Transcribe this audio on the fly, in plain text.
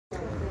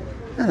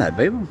Hello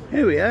people,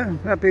 here we are,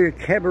 up here at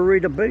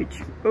Cabarita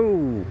Beach.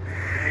 Oh,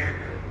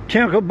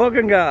 town called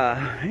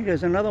Bogangar. Here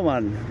goes another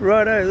one.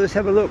 Righto, let's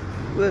have a look.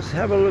 Let's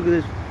have a look at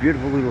this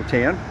beautiful little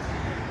town.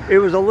 It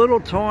was a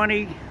little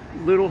tiny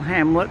little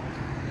hamlet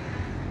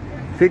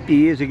 50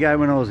 years ago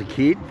when I was a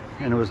kid,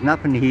 and there was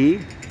nothing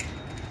here,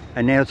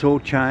 and now it's all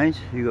changed.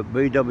 You got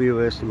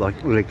BWS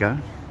like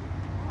liquor,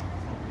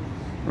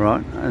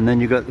 right? And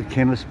then you got the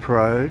Chemist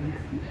Pro,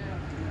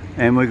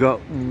 and we got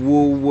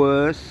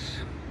Woolworths.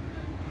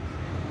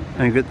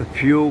 And you've got the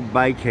Fuel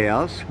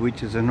Bakehouse,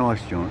 which is a nice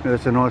joint.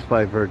 It's a nice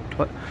place for a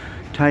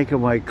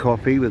takeaway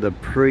coffee with a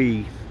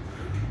pre-cooked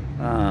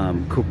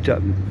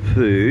up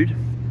food.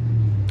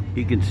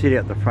 You can sit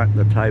out the front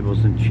of the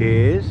tables and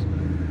chairs.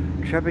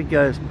 Traffic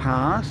goes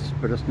past,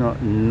 but it's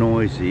not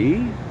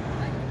noisy.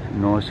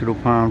 Nice little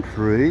palm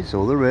trees,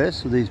 all the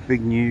rest of these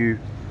big new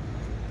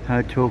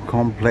hotel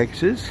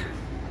complexes.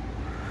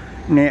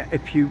 Now,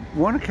 if you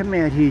want to come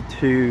out here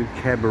to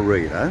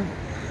Cabarita,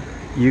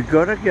 you've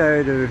got to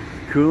go to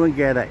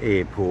Bogangar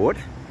Airport,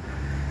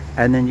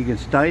 and then you can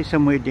stay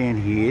somewhere down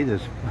here.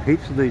 There's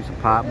heaps of these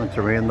apartments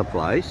around the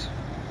place,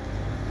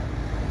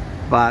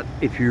 but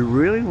if you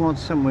really want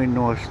somewhere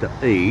nice to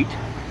eat,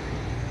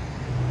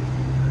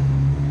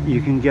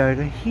 you can go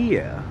to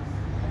here.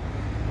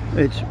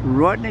 It's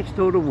right next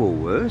door to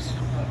Woolworths.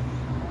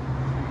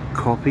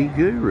 Coffee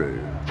Guru,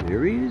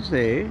 there he is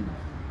there.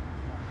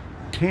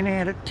 10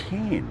 out of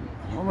 10.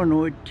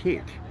 Hominoid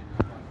tick.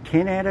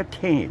 10 out of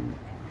 10.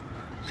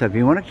 So if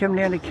you want to come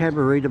down to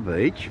Cabarita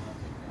Beach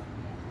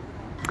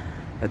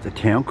at the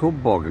town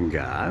called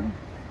Bogangar,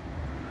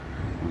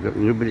 I've got a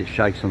little bit of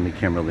shakes on the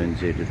camera lens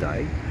here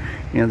today.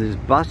 Now there's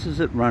buses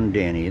that run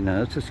down here.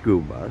 No, it's a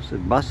school bus. The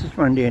buses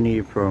run down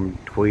here from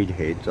Tweed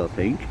Heads, I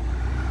think.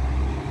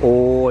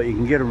 Or you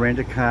can get a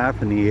rent-a-car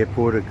from the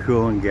airport at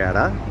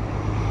Bogangar,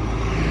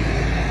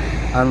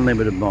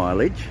 unlimited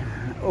mileage,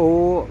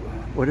 or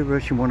whatever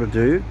else you want to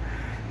do.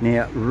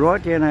 Now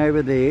right down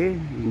over there, you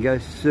can go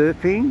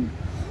surfing.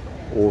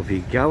 Or if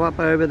you go up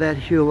over that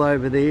hill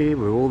over there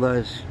where all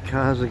those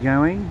cars are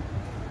going,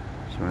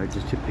 sorry,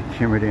 just tip the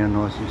camera down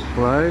nice and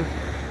slow.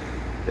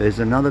 There's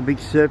another big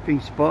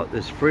surfing spot.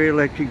 There's free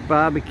electric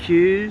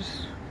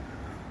barbecues,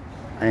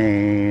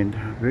 and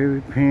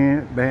very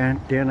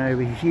down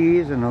over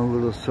here is another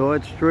little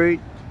side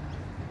street.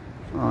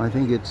 I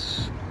think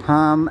it's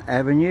Palm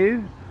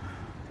Avenue.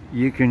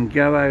 You can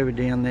go over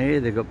down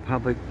there. They've got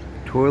public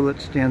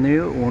toilets down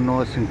there, all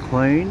nice and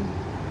clean.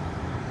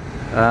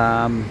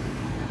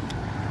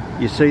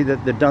 You see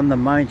that they've done the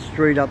main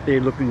street up there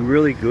looking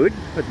really good.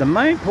 But the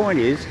main point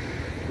is,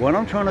 what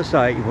I'm trying to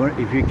say,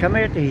 if you come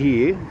out to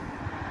here,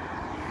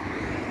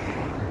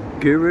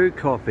 Guru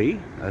Coffee,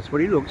 that's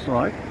what he looks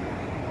like.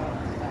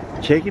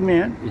 Check him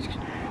out.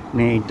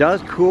 Now he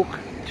does cook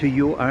to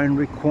your own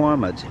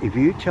requirements. If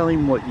you tell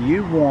him what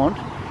you want,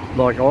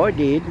 like I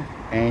did,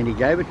 and he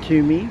gave it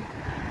to me,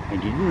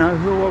 and he didn't know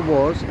who I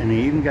was, and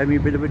he even gave me a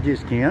bit of a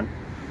discount,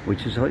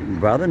 which is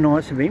rather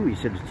nice of him. He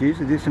said, it's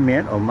usually this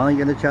amount. I'm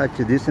only going to charge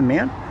you this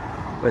amount.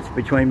 That's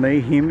between me,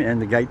 him, and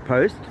the gate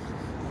post.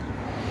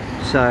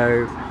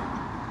 So,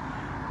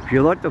 if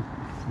you like the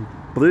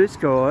blue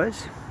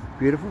skies,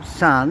 beautiful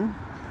sun,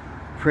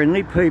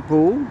 friendly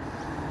people,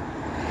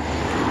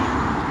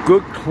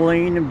 good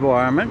clean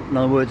environment, in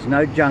other words,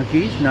 no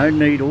junkies, no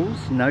needles,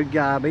 no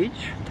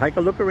garbage, take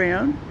a look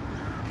around.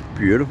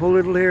 Beautiful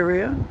little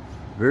area,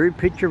 very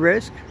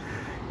picturesque.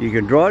 You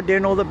can drive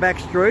down all the back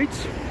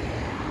streets.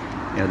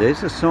 Now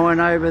there's a sign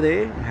over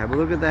there, have a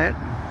look at that.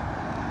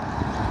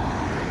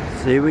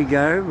 So here we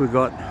go, we've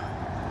got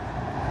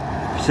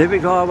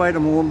Pacific Highway to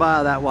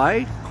Moorbar that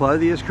way,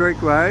 Clothiers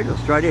Creek Road, or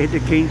straight ahead to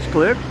Kings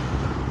Cliff,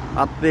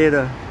 up there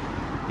to,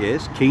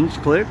 yes, Kings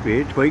Cliff,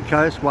 here, Tweed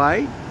Coast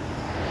Way,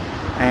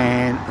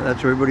 and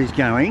that's where everybody's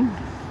going.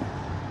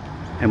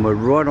 And we're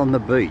right on the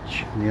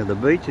beach. Now the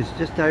beach is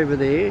just over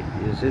there,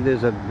 you see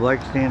there's a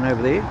bloke standing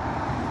over there.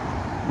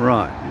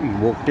 Right, you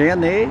walk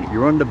down there,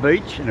 you're on the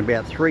beach in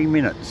about 3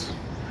 minutes.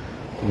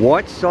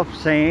 White soft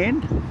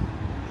sand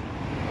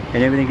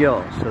and everything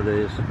else. So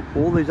there's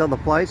all these other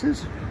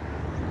places,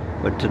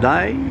 but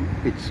today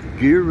it's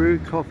Guru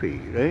Coffee.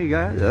 There you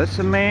go, that's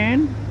the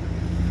man,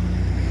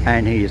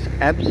 and he is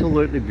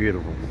absolutely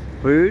beautiful.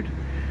 Food,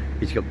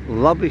 he's got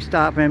lovely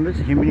staff members,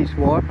 him and his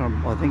wife.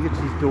 I think it's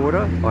his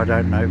daughter, I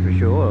don't know for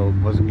sure,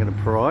 I wasn't going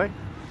to pry.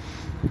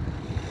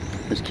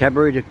 There's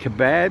Cabarita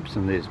kebabs,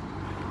 and there's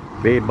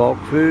bare bulk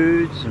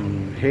foods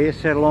and hair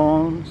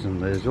salons, and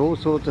there's all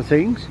sorts of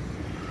things.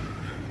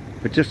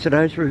 But just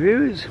today's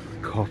review is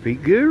Coffee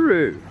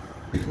Guru.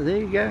 So there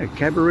you go,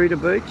 Cabarita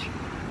Beach.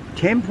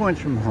 10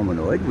 points from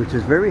Hominoid, which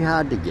is very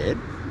hard to get.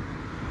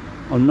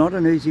 I'm not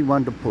an easy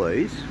one to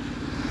please,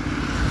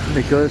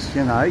 because,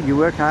 you know, you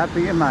work hard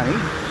for your money,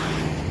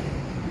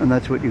 and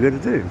that's what you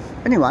got to do.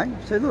 Anyway,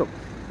 so look,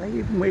 they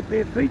even wear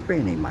bare feet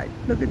around here, mate.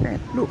 Look at that,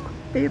 look,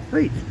 bare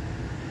feet.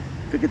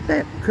 Look at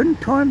that,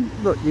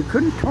 look, you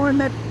couldn't time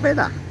that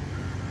better.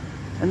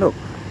 And look,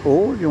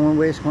 or you want to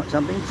wear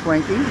something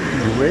swanky, you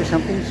can wear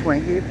something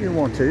swanky if you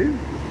want to.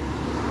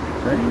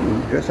 So you can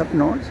dress up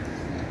nice.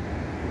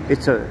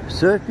 It's a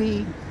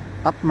surfy,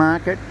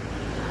 upmarket,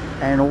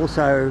 and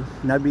also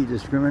nobody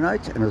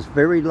discriminates, and it's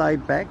very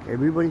laid back.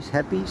 Everybody's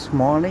happy,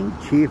 smiling,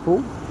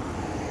 cheerful.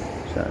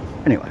 So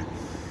anyway,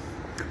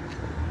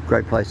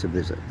 great place to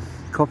visit.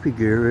 Coffee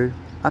Guru,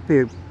 up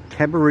here,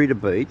 Cabarita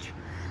Beach.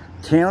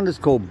 Town is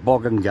called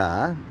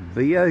Bogangar,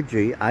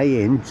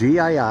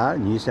 B-O-G-A-N-G-A-R,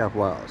 New South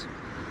Wales.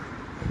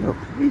 Look,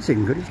 he's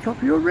in good his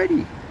coffee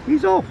already.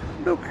 He's off,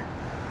 look.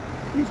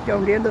 He's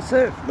going down to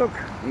surf, look.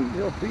 He's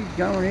off, he's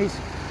going,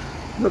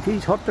 look,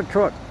 he's hot to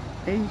trot.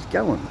 He's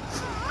going.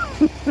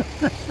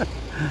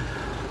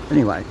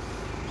 Anyway,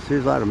 see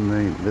you later,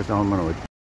 me. This time I'm going to